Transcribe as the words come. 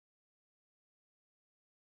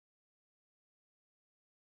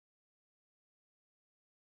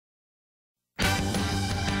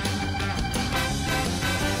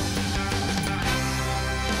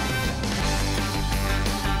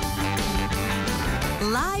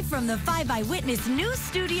Live from the 5 Eyewitness News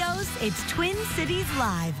Studios, it's Twin Cities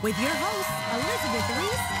Live with your hosts, Elizabeth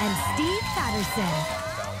Reese and Steve Patterson.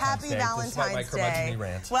 Happy Valentine's Day.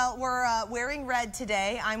 Well, we're wearing red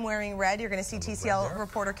today. I'm wearing red. You're going to see TCL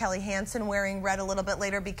reporter Kelly Hansen wearing red a little bit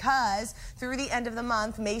later because through the end of the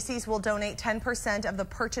month, Macy's will donate 10% of the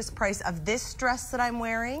purchase price of this dress that I'm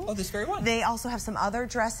wearing. Oh, this very one. They also have some other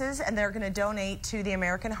dresses, and they're going to donate to the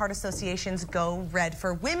American Heart Association's Go Red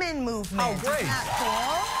for Women movement. Oh, great. Isn't that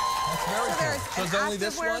cool? That's very cool.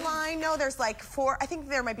 There's an activewear line. No, there's like 4. I think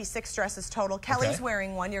there might be 6 dresses total. Kelly's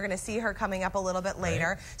wearing one. You're going to see her coming up a little bit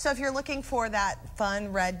later. Right. So if you're looking for that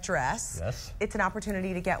fun red dress, it's an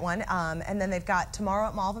opportunity to get one. And then they've got tomorrow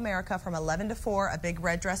at Mall of America from 11 to 4, a big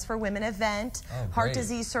red dress for women event. Heart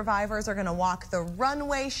disease survivors are going to walk the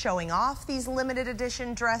runway showing off these limited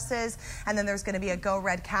edition dresses. And then there's going to be a Go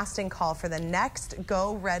Red casting call for the next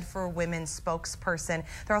Go Red for Women spokesperson.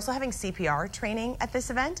 They're also having CPR training at this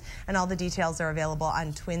event. And all the details are available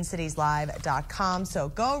on TwinCitiesLive.com. So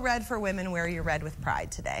go red for women, wear your red with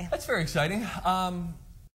pride today. That's very exciting.